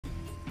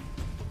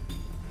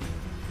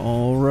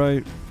All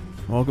right.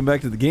 Welcome back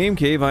to the Game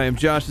Cave. I am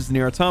Josh. This is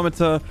Nier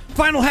Automata.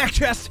 Final hack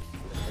chest!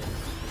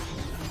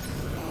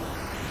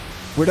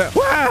 We're done.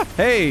 Wah!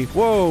 Hey!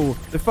 Whoa!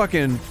 The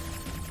fucking...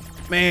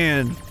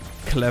 Man.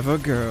 Clever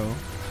girl.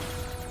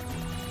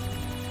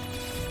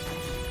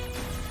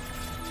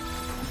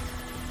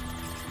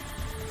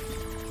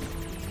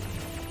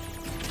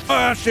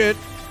 Ah, shit!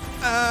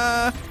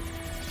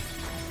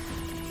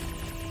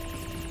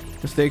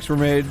 Mistakes were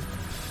made.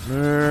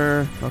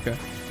 Okay.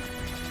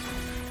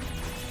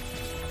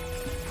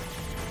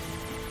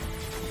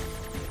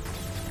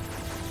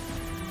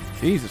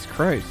 Jesus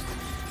Christ.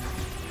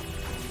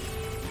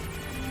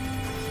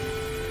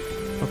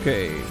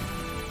 Okay.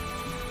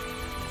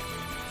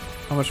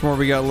 How much more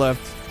we got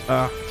left?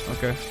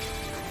 Okay.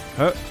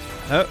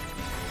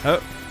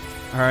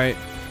 Alright.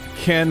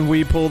 Can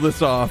we pull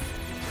this off?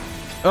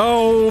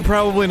 Oh,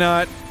 probably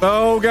not.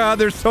 Oh god,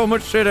 there's so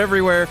much shit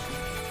everywhere.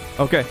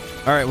 Okay.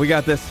 Alright, we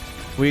got this.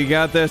 We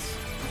got this.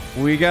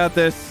 We got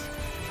this.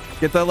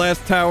 Get that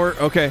last tower.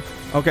 Okay.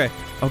 Okay.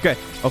 Okay.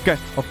 Okay.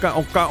 Okay.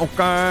 Okay.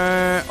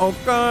 Okay.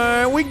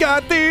 Okay. We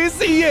got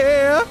this.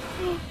 Yeah.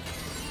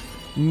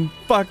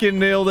 Fucking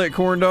nailed it,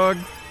 corn dog.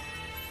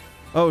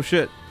 Oh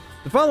shit.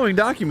 The following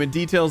document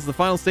details the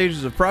final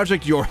stages of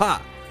Project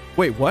Yorha.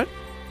 Wait, what?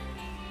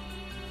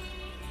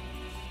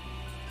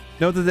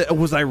 Note that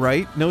was I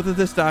right? Note that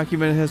this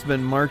document has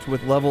been marked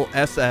with level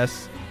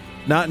SS,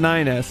 not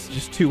 9S,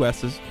 just 2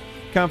 S's,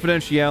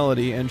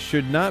 confidentiality, and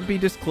should not be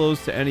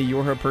disclosed to any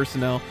Yorha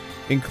personnel,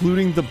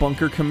 including the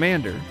bunker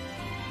commander.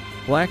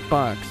 Black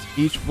box.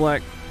 Each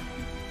black...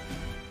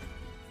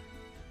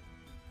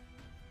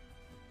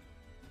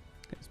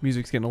 This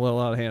music's getting a little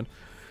out of hand.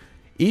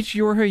 Each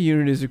Yorha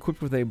unit is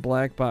equipped with a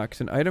black box,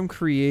 an item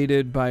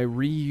created by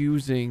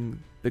reusing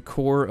the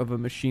core of a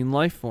machine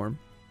life form.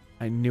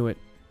 I knew it.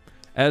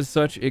 As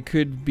such, it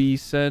could be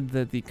said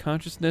that the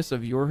consciousness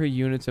of Yorha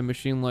units and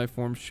machine life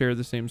forms share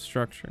the same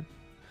structure.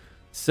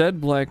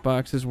 Said black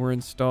boxes were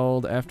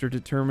installed after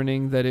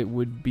determining that it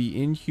would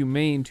be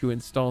inhumane to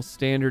install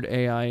standard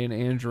AI and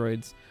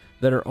androids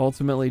that are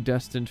ultimately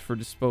destined for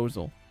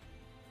disposal.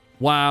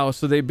 Wow,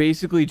 so they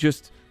basically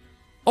just...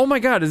 Oh my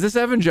god, is this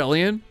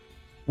Evangelion?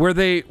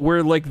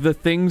 Where like the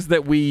things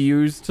that we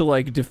use to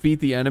like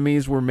defeat the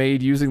enemies were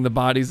made using the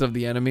bodies of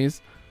the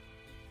enemies?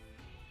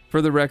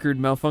 For the record,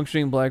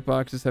 malfunctioning black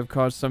boxes have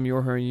caused some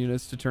Yorha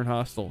units to turn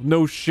hostile.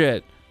 No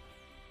shit.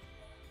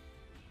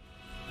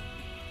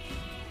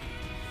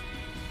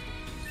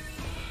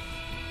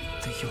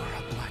 The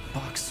Yorha black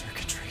box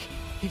circuitry.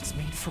 It's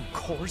made from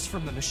cores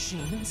from the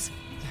machines?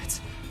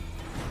 That's...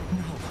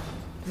 No,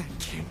 that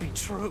can't be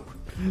true.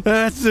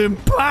 That's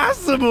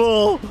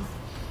impossible!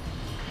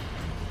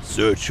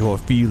 Search your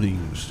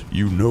feelings.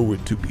 You know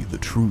it to be the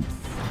truth.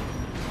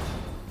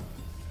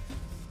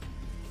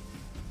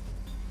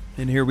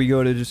 And here we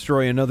go to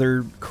destroy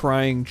another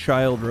crying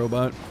child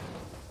robot.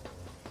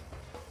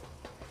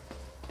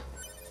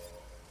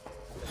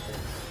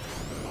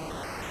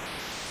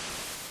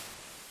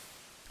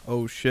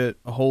 Oh shit,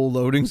 a whole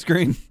loading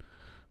screen?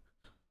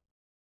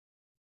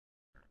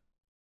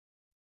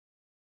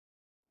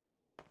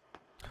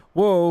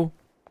 Whoa.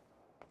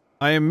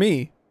 I am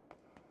me.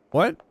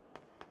 What?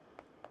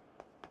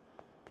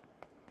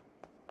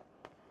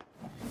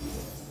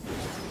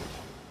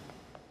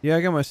 Yeah,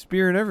 I got my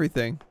spear and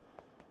everything.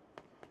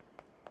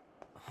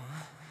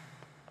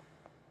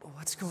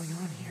 What's going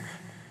on here?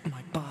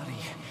 My body.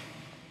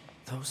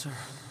 Those are...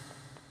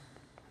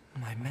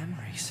 my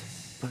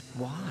memories. But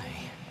why?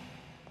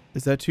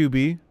 Is that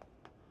 2B?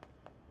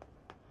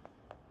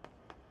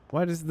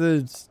 Why does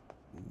the...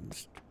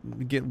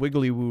 get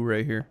wiggly woo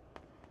right here?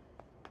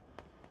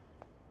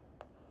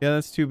 Yeah,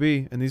 that's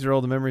 2B, and these are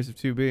all the memories of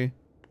 2B.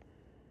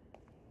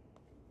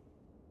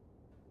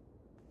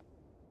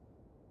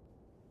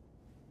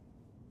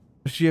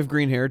 Does she have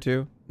green hair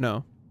too?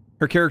 No.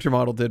 Her character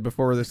model did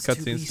before this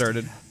cutscene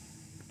started.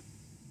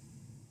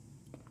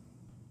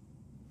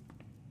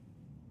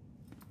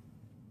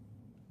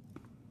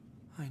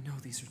 I know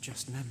these are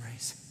just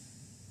memories.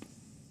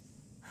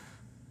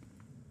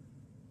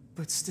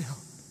 But still...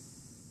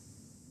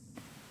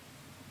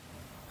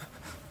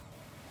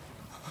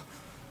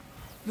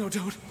 No,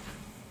 don't.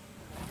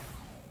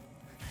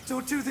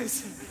 Don't do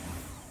this.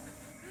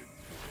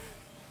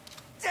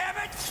 Damn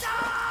it,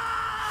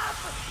 stop!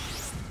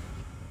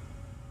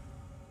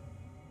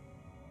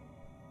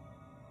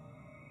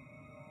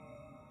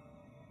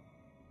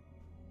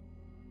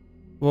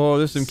 Whoa,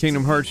 this is some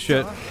Kingdom Hearts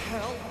shit. The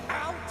hell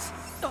out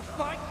of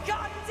my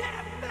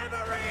goddamn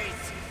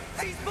memories!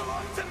 These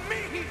belong to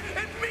me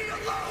and me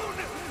alone!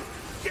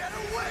 Get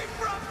away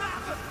from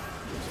them!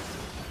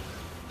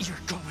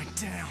 You're going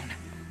down.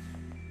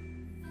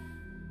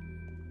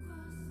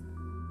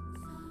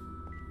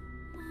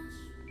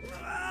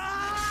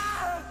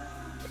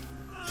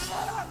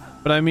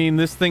 But I mean,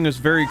 this thing is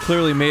very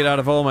clearly made out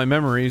of all my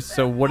memories,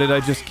 so what did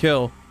I just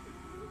kill?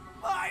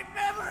 My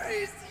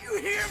memories! You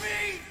hear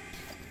me?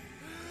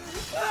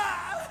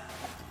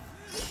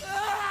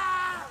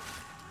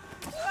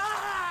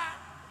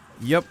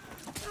 Yep.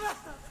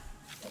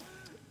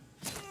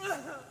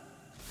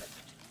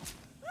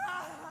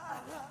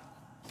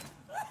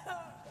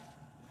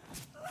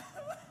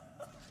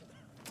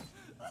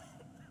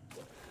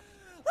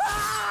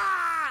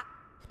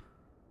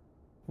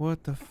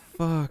 What the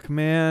fuck,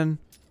 man?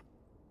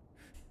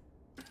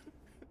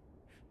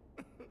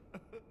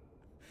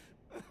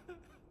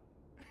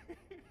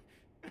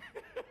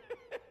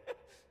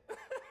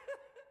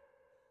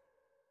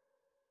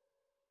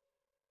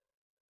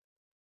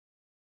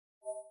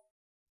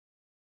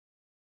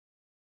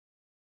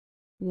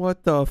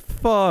 What the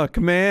fuck,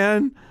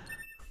 man?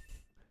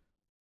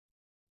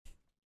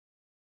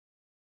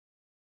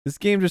 This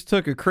game just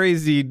took a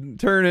crazy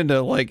turn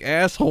into, like,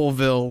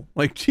 assholeville.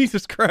 Like,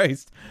 Jesus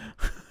Christ.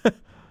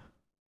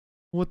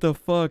 What the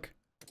fuck?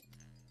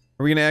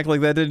 Are we gonna act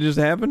like that didn't just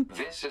happen?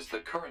 This is the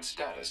current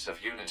status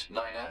of Unit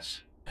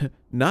 9S.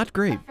 Not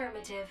great.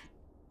 Affirmative.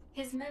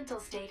 His mental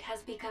state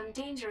has become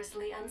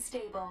dangerously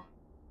unstable.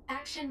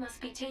 Action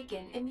must be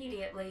taken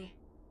immediately.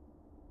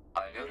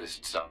 I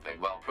noticed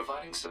something while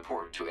providing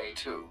support to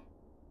A2.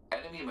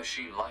 Enemy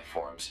machine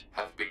lifeforms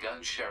have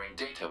begun sharing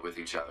data with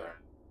each other.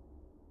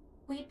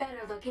 We'd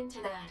better look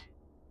into that.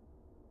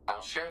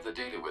 I'll share the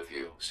data with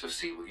you, so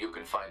see what you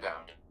can find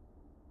out.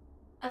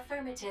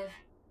 Affirmative.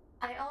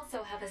 I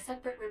also have a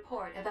separate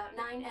report about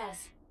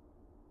 9S.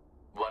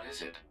 What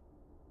is it?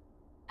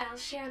 I'll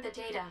share the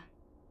data.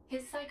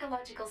 His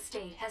psychological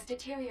state has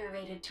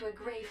deteriorated to a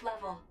grave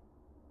level.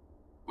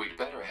 We'd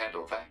better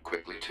handle that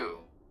quickly, too.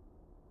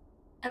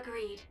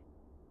 Agreed.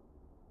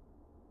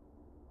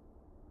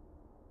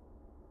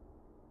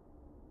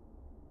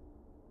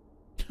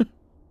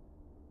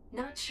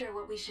 Not sure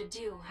what we should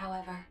do,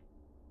 however.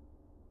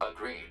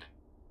 Agreed.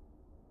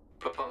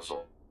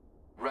 Proposal.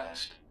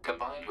 Rest,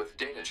 combined with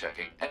data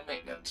checking and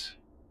maintenance.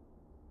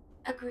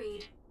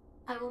 Agreed.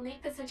 I will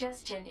make the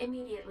suggestion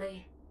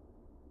immediately.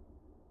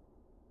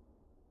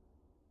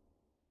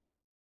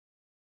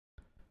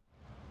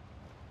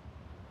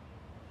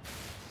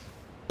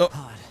 Oh.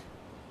 Pod.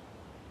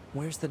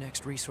 Where's the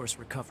next resource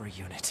recovery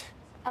unit?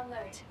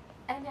 Alert.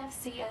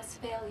 NFCS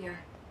failure.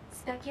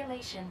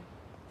 Speculation.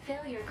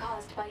 Failure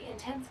caused by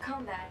intense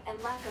combat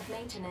and lack of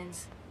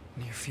maintenance.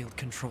 Near field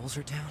controls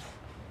are down?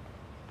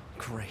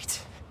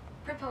 Great.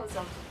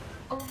 Proposal.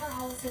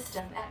 Overhaul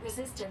system at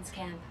resistance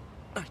camp.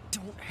 I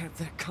don't have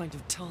that kind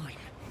of time.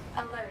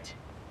 Alert.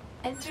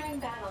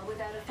 Entering battle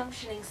without a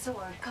functioning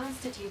sword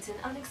constitutes an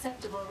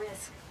unacceptable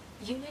risk.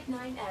 Unit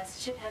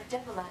 9S should have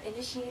Devila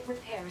initiate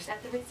repairs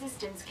at the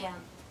resistance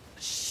camp.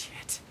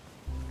 Shit.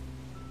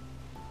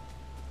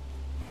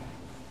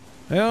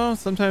 Well,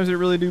 sometimes it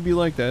really do be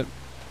like that.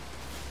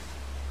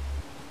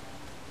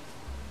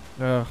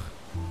 Ugh.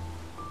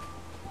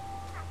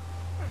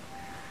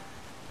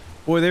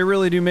 Boy, they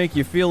really do make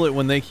you feel it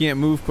when they can't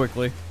move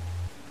quickly.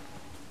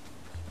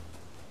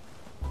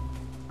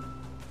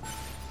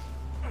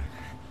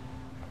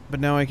 But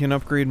now I can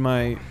upgrade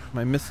my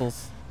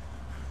missiles.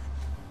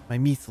 My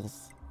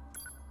measles.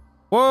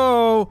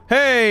 Whoa!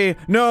 Hey!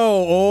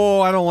 No!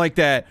 Oh, I don't like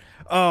that.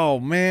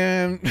 Oh,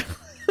 man.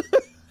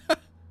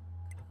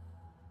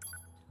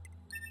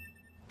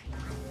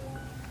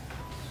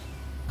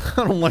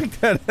 I don't like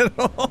that at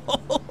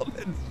all.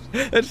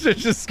 That shit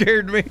just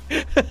scared me.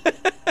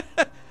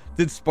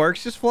 Did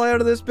sparks just fly out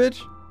of this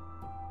bitch?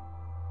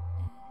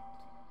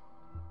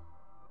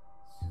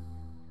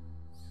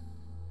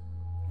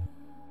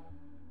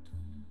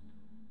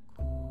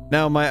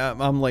 Now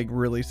I'm like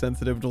really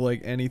sensitive to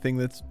like anything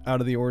that's out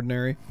of the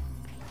ordinary.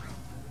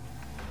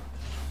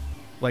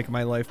 Like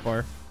my life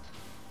bar.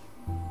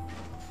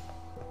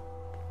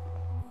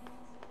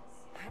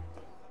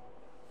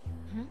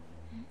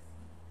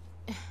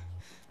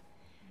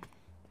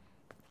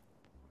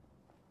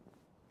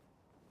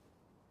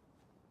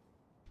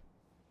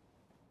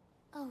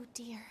 Oh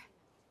dear.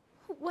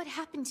 What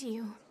happened to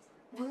you?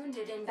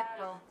 Wounded in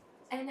battle.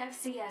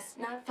 NFCS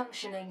not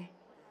functioning.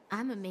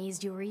 I'm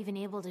amazed you were even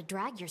able to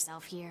drag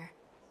yourself here.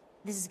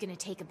 This is gonna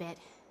take a bit,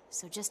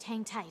 so just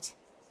hang tight.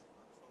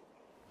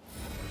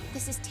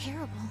 This is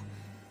terrible.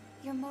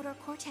 Your motor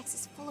cortex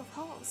is full of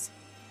holes.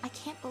 I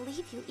can't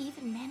believe you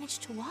even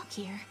managed to walk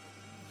here.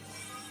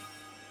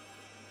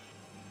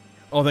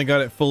 Oh, thank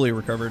God it fully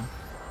recovered.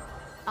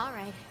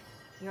 Alright,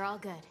 you're all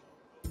good.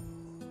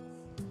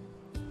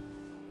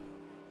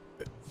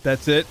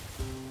 That's it?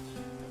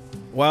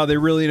 Wow, they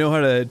really know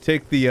how to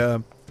take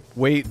the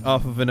weight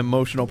off of an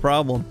emotional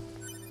problem.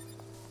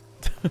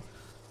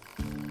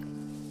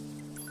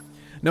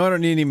 No, I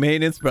don't need any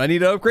maintenance, but I need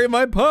to upgrade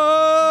my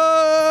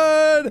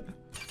pod!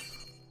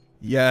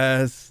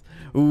 Yes.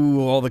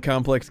 Ooh, all the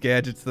complex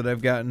gadgets that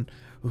I've gotten.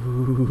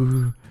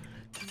 Ooh.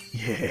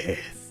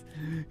 Yes.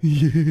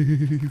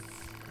 Yes.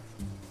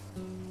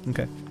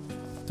 Okay.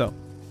 So,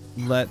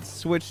 let's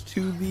switch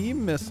to the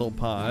missile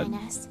pod.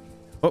 Ines,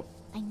 Oh,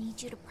 I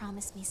need you to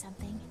promise me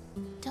something.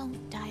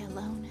 Don't die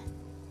alone.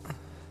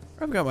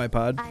 I've got my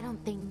pod. I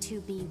don't think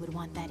 2B would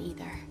want that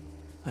either.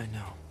 I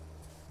know.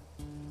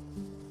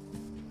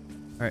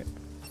 Alright.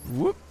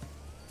 Whoop.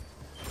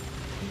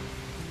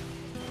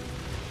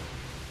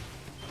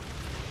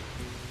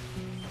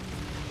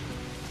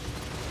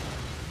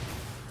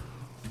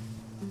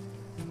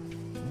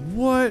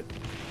 What?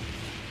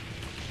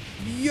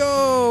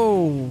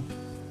 Yo!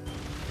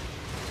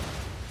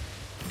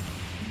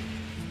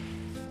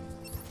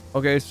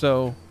 Okay,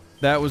 so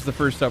That was the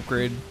first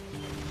upgrade.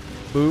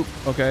 Boop.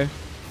 Okay.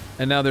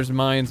 And now there's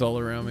mines all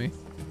around me.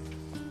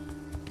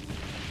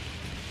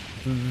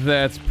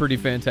 That's pretty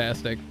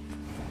fantastic.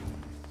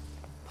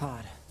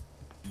 Pod.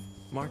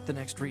 Mark the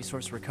next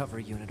resource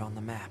recovery unit on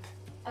the map.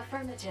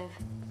 Affirmative.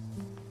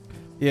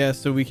 Yeah,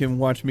 so we can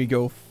watch me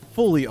go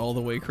fully all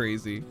the way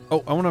crazy.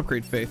 Oh, I want to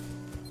upgrade Faith.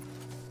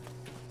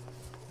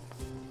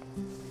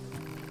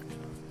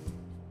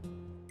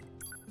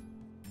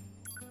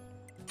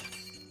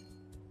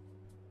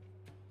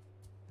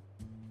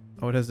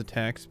 Oh, it has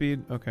attack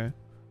speed? Okay.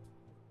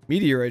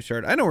 Meteorite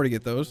shard. I know where to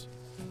get those.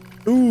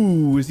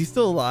 Ooh, is he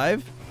still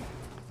alive?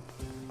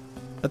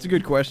 That's a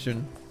good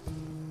question.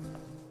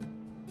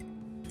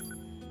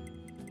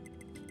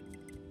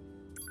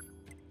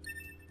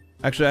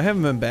 Actually, I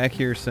haven't been back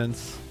here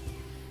since,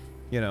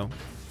 you know,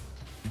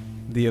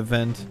 the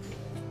event.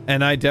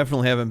 And I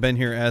definitely haven't been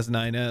here as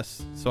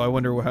 9S, so I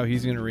wonder how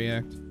he's going to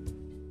react.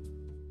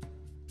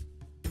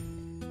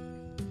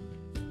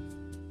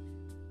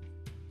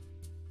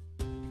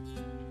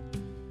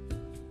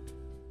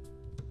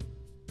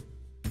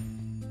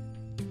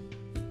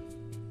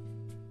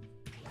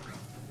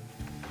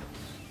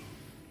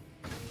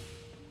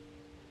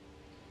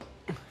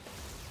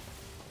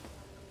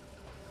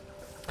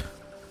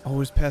 Oh,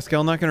 is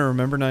Pascal not going to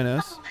remember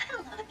 9S? Oh,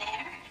 hello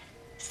there.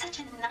 Such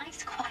a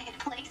nice, quiet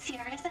place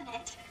here, isn't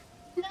it?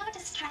 No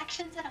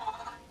distractions at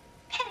all.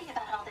 Pity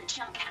about all the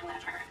junk,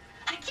 however.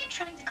 I keep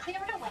trying to clear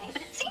it away,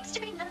 but it seems to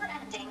be never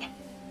ending.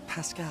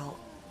 Pascal,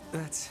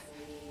 that's...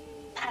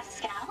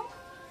 Pascal?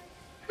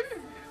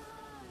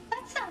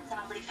 That sounds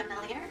oddly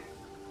familiar.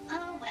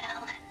 Oh,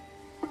 well.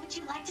 Would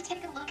you like to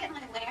take a look at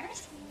my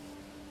wares?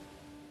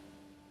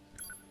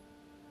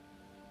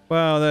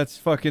 Wow, that's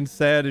fucking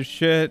sad as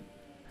shit.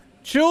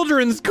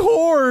 Children's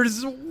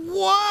cores?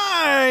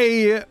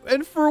 Why?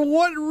 And for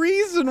what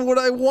reason would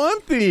I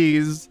want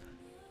these?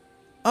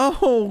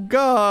 Oh,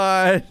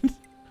 God.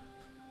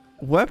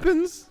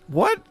 Weapons?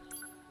 What?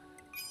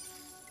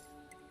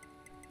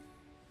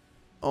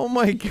 Oh,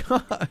 my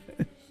God.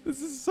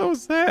 This is so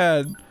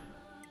sad.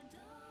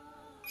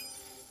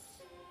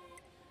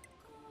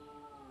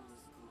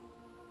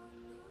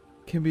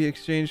 Can be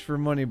exchanged for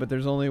money, but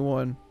there's only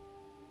one.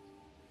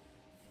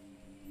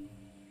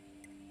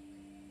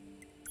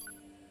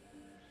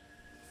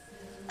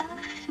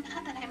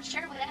 Not that I'm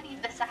sure what any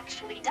of this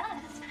actually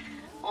does,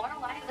 or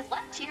why it was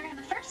left here in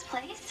the first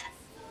place.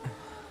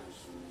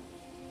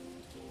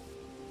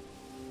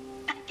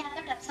 I've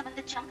gathered up some of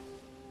the junk.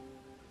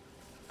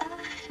 Not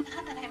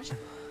that I'm sure.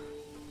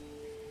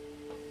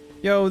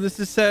 Yo, this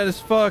is sad as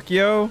fuck,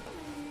 yo.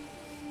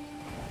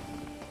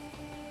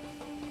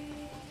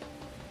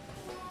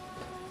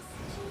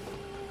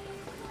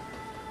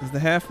 Is the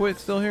half-wit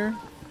still here?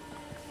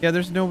 Yeah,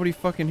 there's nobody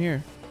fucking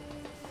here.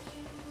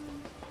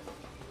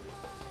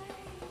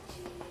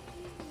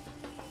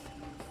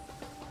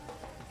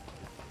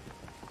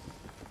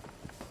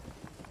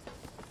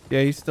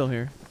 Yeah, he's still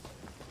here.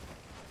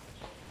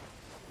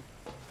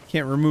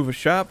 Can't remove a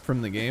shop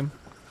from the game.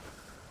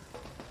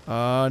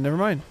 Never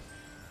mind.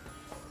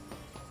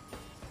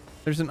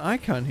 There's an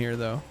icon here,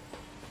 though.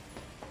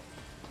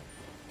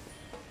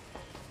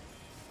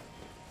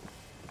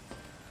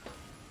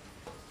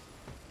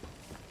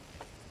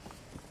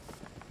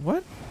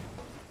 What?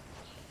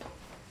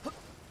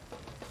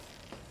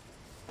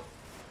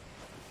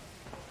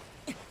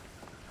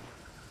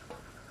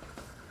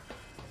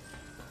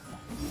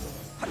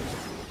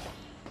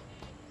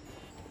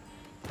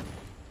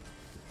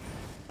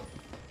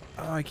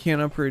 Oh, I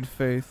can't upgrade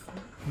Faith.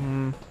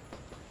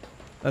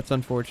 That's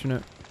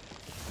unfortunate.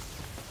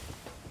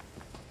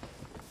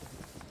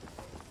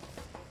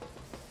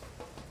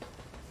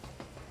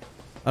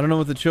 I don't know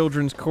what the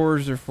children's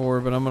cores are for,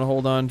 but I'm gonna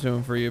hold on to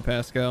them for you,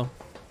 Pascal.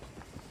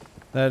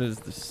 That is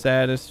the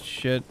saddest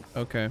shit.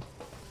 Okay.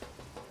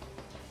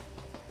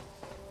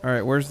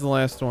 Alright, where's the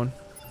last one?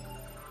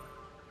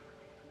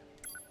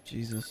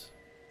 Jesus.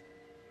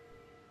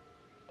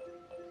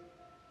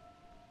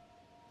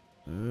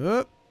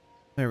 There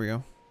we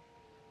go.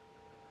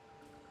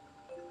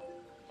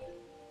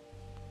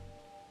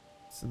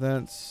 So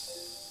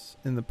that's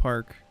in the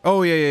park.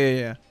 Oh,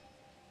 yeah.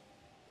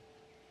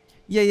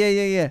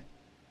 Yeah.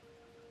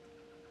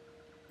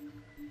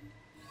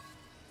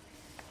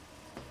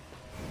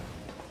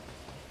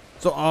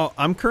 So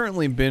I'm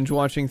currently binge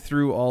watching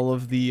through all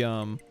of the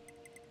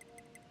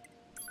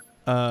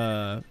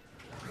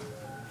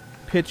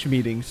pitch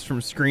meetings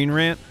from Screen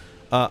Rant.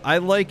 I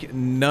like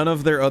none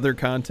of their other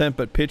content,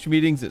 but pitch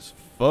meetings is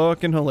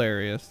fucking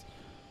hilarious.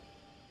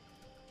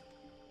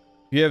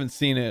 If you haven't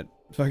seen it,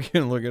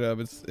 fucking look it up.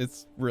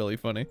 It's really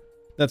funny.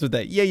 That's what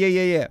that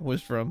yeah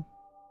was from.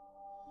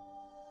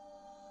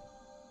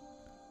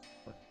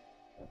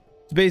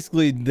 So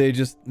basically, they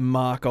just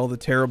mock all the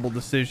terrible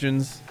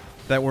decisions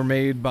that were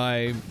made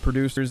by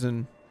producers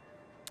and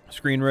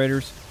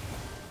screenwriters.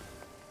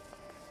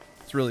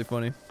 It's really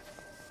funny.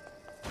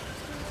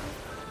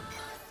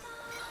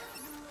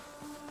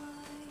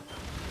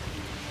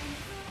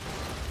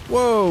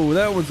 Whoa,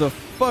 that was a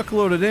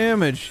fuckload of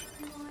damage.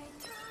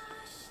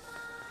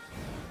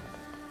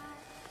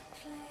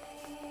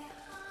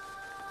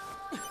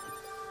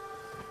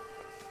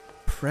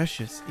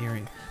 precious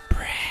earring.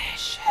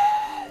 Precious.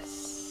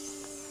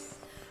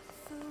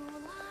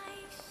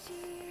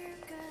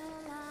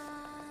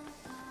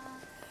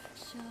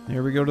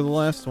 Here we go to the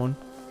last one.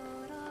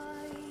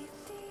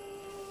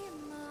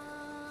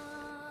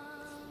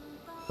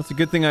 That's a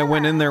good thing I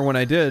went in there when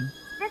I did.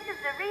 This is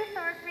the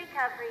resource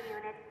recovery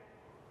unit.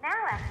 Now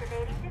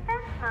activating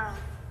defense mode.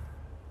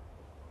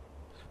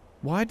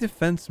 Why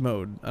defense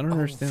mode? I don't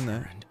understand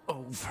that. And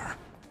over.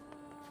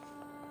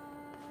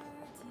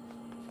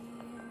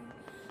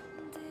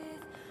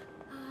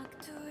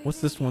 What's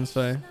this one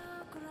say?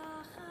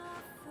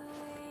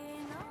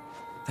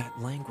 That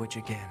language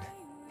again.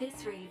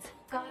 This reads,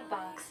 God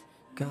box.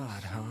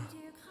 God, huh?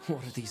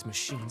 What are these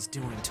machines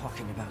doing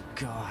talking about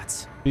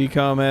gods?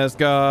 Become as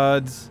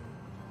gods.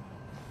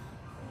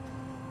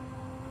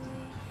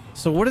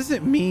 So what does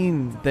it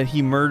mean that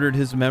he murdered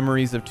his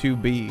memories of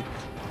 2B?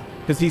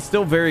 Because he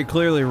still very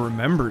clearly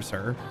remembers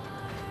her.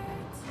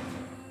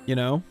 You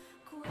know?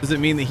 Does it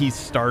mean that he's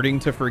starting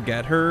to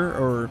forget her,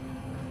 or...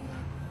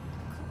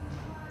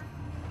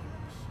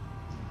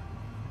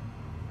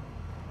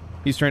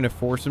 he's trying to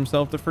force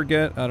himself to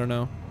forget? I don't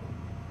know.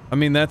 I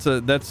mean, that's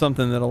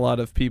something that a lot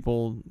of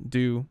people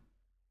do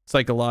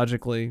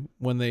psychologically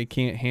when they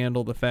can't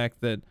handle the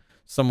fact that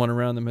someone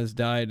around them has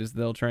died, is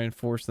they'll try and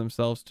force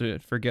themselves to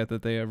forget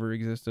that they ever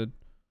existed.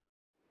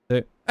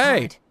 Hey!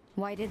 Todd,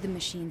 why did the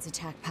machines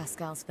attack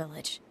Pascal's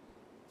village?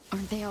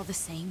 Aren't they all the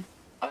same?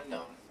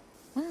 Unknown.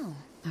 Well,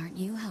 aren't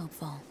you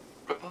helpful?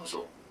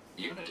 Proposal.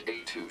 Unit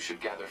A2 should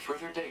gather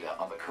further data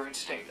on the current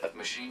state of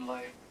machine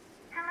life.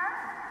 Hello,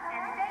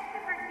 and thank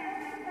you for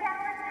choosing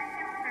Tower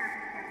System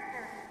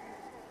Services.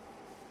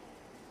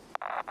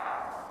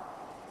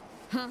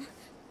 Huh?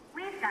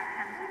 We've got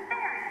some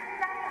very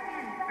exciting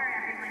news for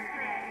everyone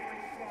today.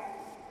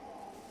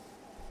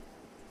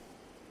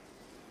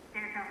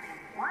 There's only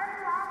one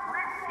lock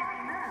left to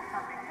remove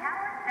from the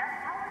tower stuff.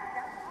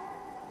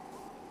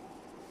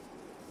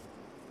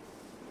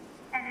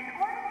 And in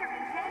order to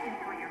retain you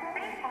for your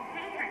faithful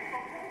patrons,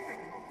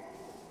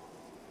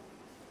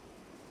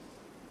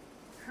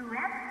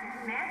 whoever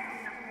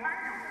dismantles the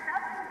final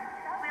substance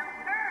will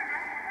earn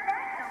a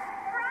special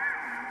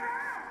prize.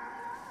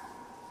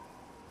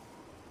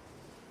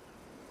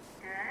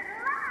 Good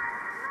luck!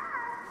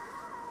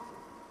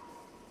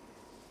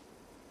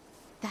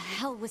 The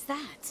hell was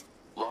that?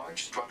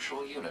 Large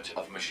structural unit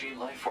of machine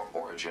life form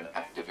origin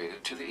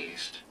activated to the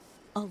east.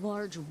 A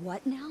large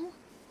what now?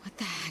 What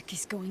the heck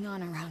is going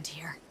on around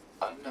here?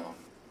 Unknown.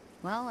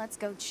 Well, let's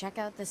go check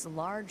out this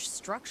large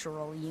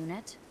structural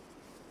unit.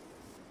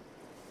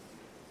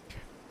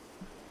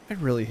 I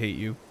really hate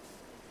you.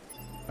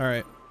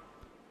 Alright.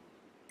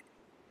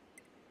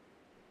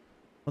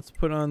 Let's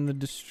put on the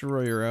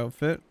destroyer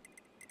outfit.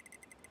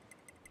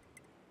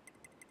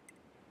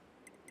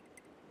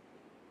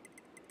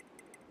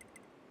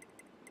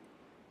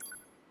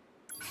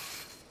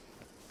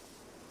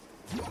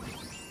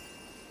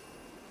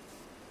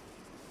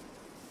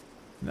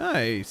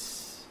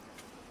 Nice.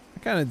 I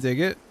kind of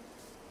dig it.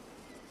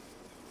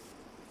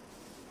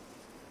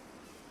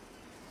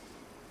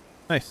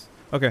 Nice.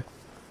 Okay.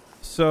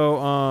 So,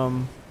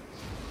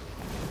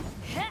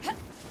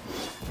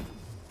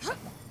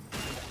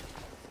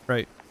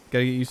 right.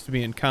 Gotta get used to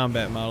being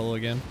combat model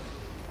again.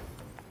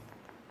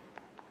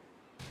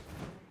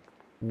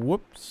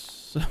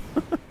 Whoops.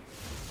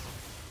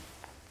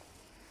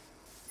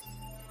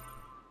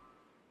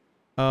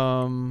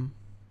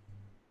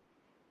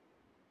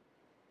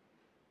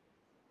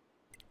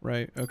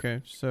 Right,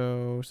 okay.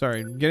 So,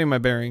 sorry. Getting my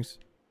bearings.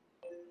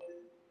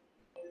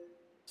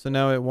 So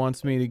now it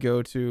wants me to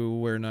go to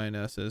where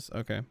 9S is.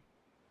 Okay.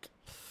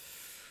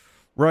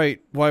 Right.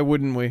 Why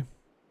wouldn't we?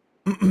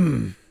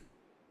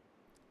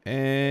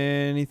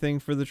 Anything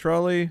for the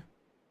trolley?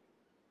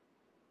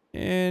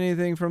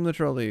 Anything from the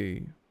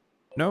trolley?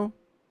 No?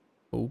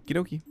 Okie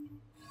dokie.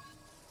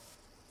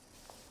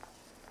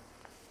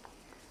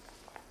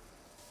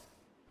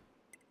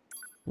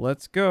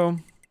 Let's go.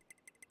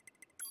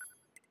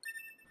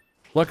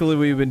 Luckily,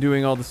 we've been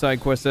doing all the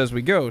side quests as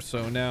we go,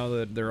 so now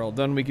that they're all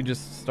done, we can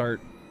just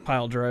start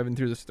pile driving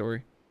through the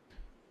story.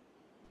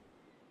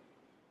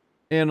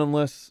 And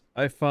unless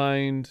I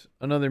find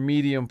another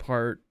medium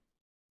part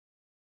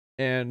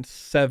and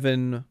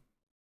 7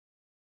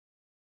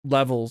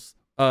 levels,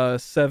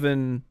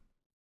 7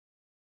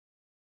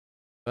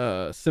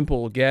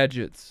 simple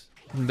gadgets,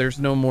 there's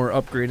no more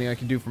upgrading I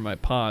can do for my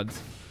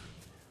pods.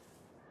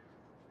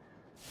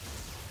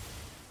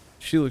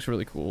 She looks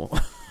really cool.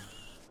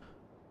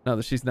 Now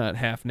that she's not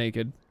half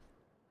naked.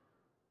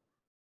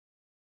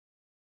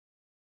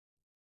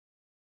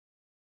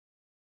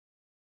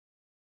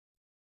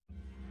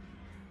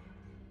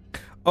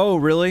 Oh,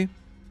 really?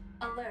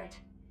 Alert.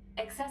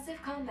 Excessive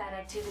combat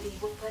activity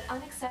will put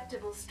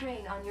unacceptable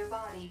strain on your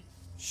body.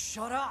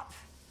 Shut up!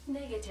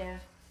 Negative.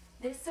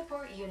 This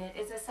support unit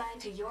is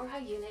assigned to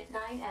Yorha Unit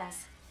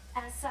 9S.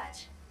 As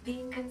such,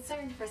 being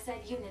concerned for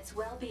said unit's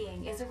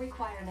well-being is a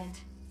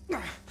requirement.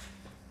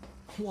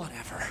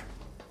 Whatever.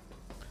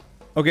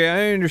 Okay,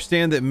 I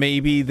understand that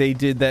maybe they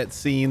did that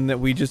scene that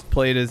we just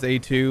played as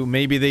A2.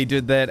 Maybe they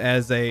did that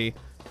as a,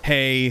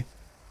 hey,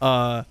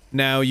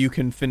 now you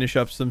can finish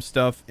up some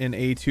stuff in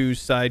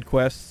A2's side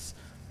quests,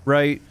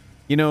 right?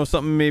 You know,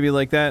 something maybe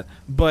like that.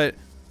 But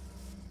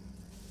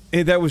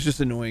that was just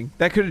annoying.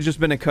 That could have just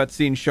been a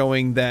cutscene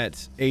showing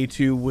that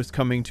A2 was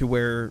coming to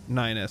where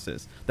 9S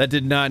is. That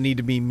did not need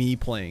to be me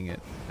playing it.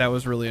 That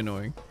was really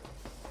annoying.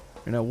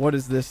 You know, what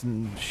is this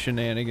in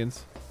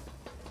shenanigans?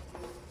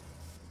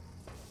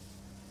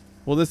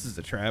 Well, this is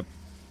a trap.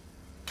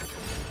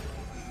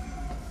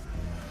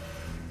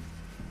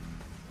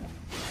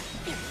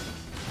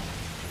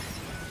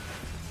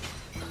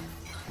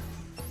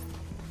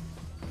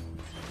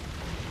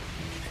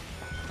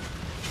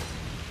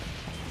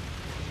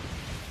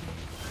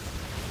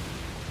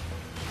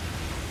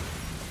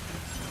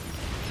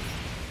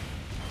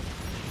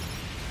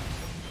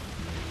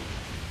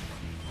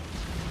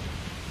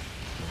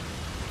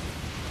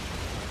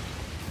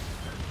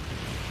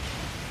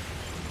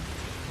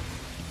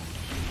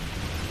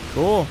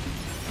 Cool.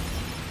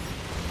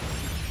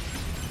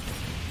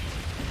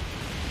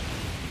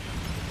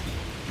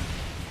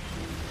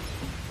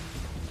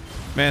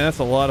 Man, that's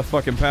a lot of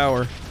fucking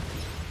power.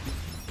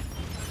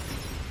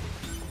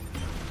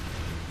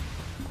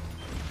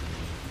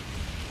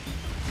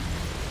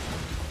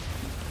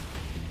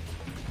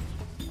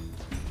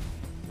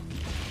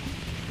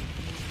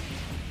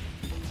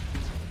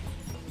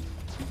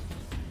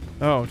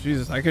 Oh,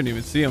 Jesus, I couldn't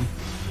even see him.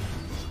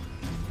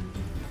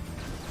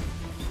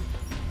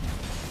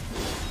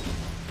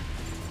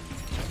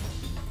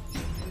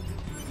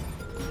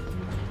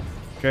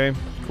 Okay,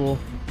 cool.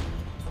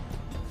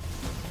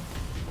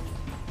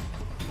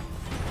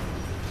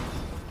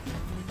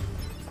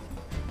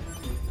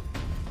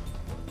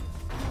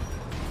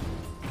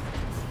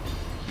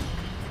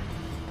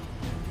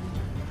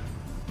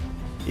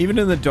 Even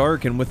in the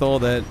dark and with all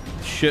that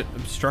shit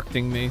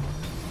obstructing me,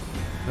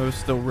 that was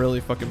still really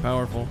fucking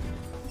powerful.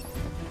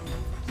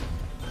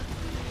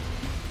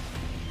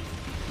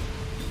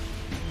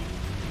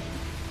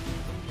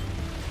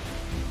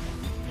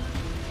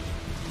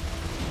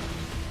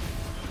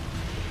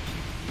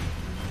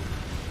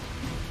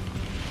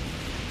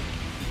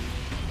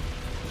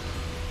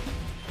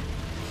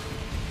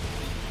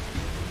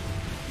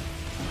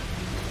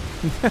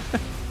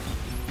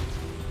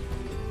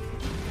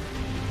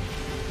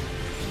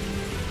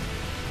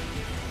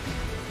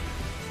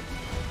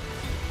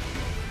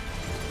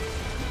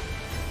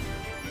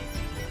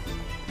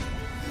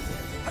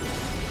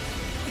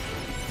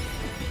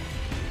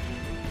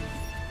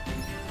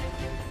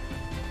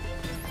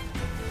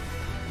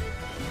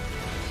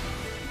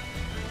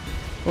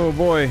 Oh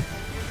boy.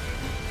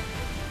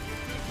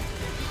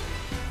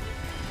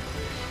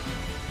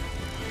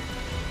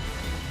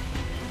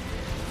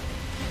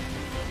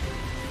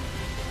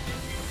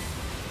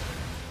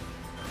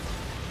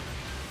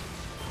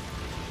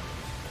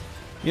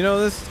 You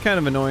know, this is kind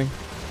of annoying.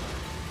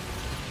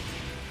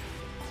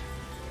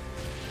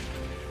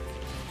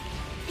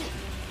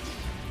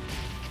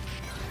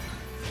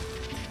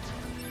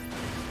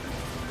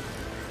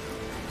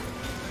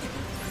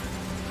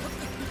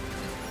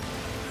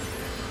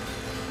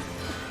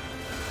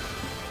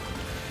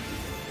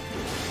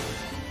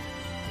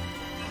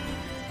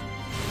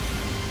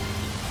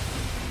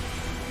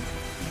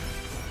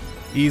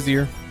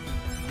 Easier.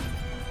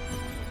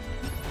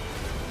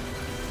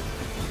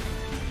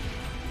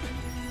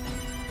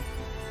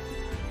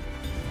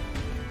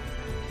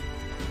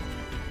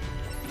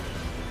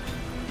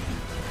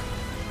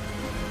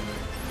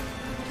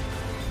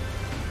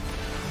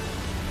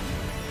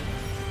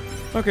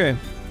 Okay,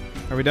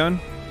 are we done?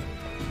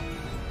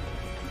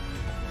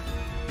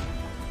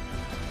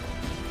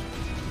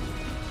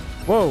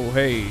 Whoa,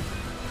 hey.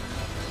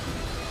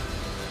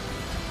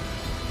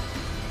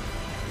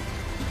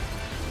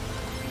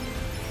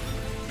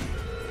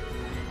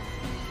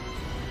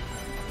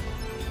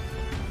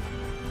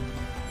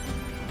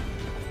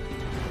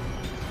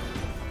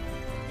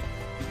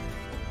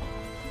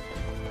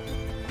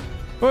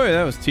 Boy,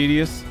 that was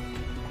tedious.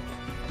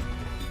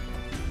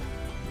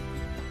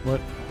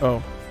 What?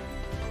 Oh.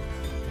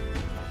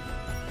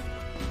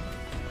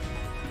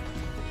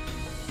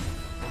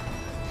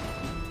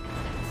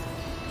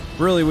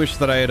 Really wish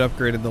that I had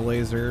upgraded the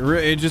laser.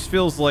 It just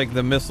feels like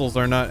the missiles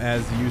are not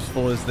as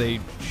useful as they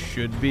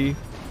should be.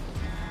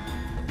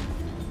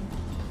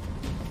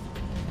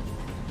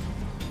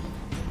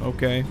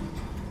 Okay.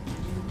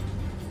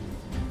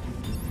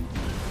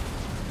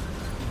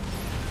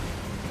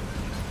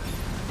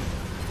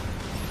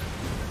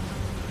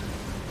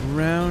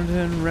 Round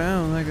and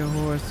round like a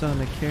horse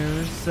on a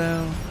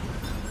carousel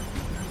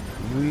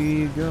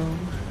we go.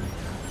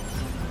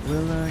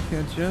 Will I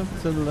catch up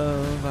to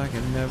love? I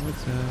can never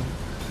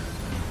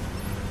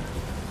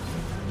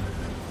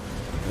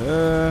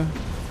tell.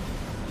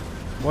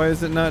 Why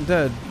is it not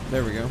dead?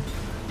 There we go.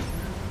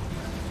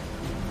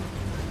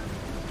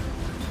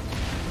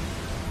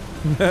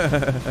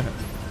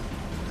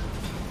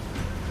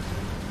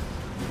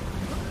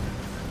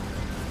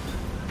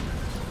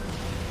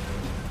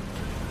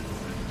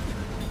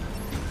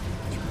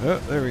 Oh,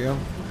 there we go.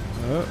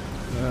 Oh,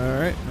 all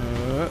right.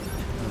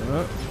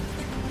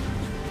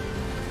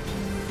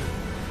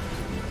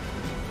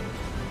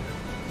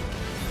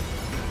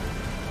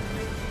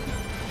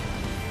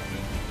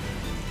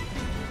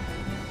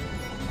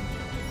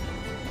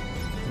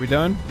 We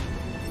done?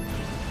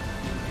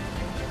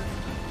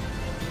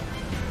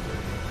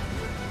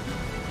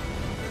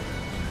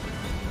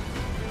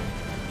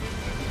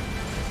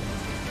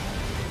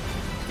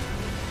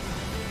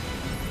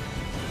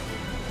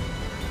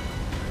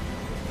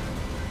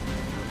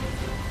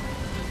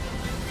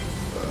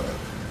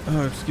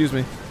 Oh, excuse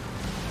me.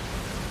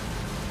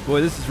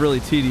 Boy, this is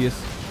really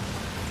tedious.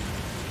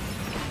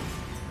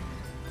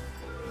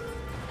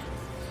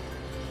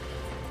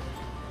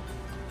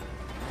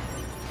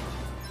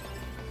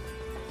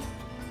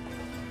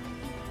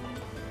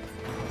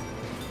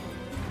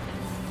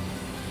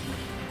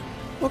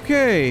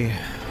 Okay.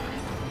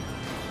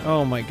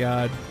 Oh my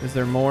god. Is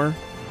there more?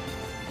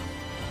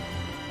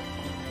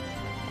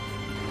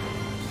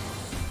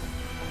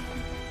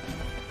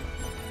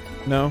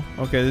 No?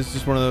 Okay, this is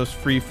just one of those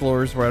free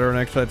floors where I don't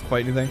actually have to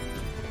fight anything.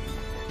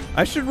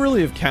 I should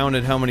really have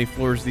counted how many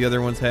floors the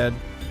other ones had.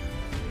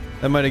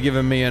 That might have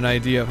given me an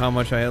idea of how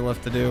much I had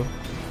left to do.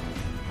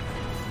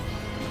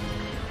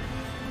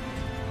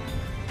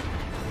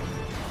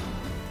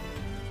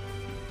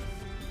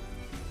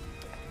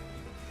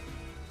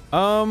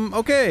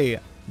 Okay.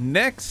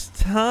 Next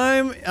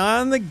time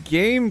on the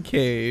Game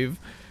Cave.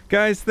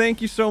 Guys, thank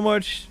you so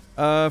much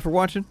for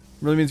watching.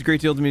 Really means a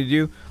great deal to me to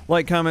do.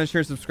 Like, comment,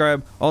 share,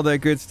 subscribe, all that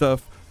good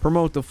stuff.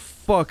 Promote the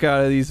fuck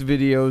out of these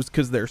videos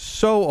because they're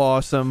so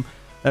awesome.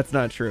 That's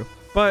not true.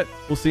 But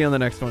we'll see you on the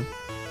next one.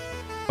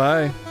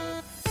 Bye.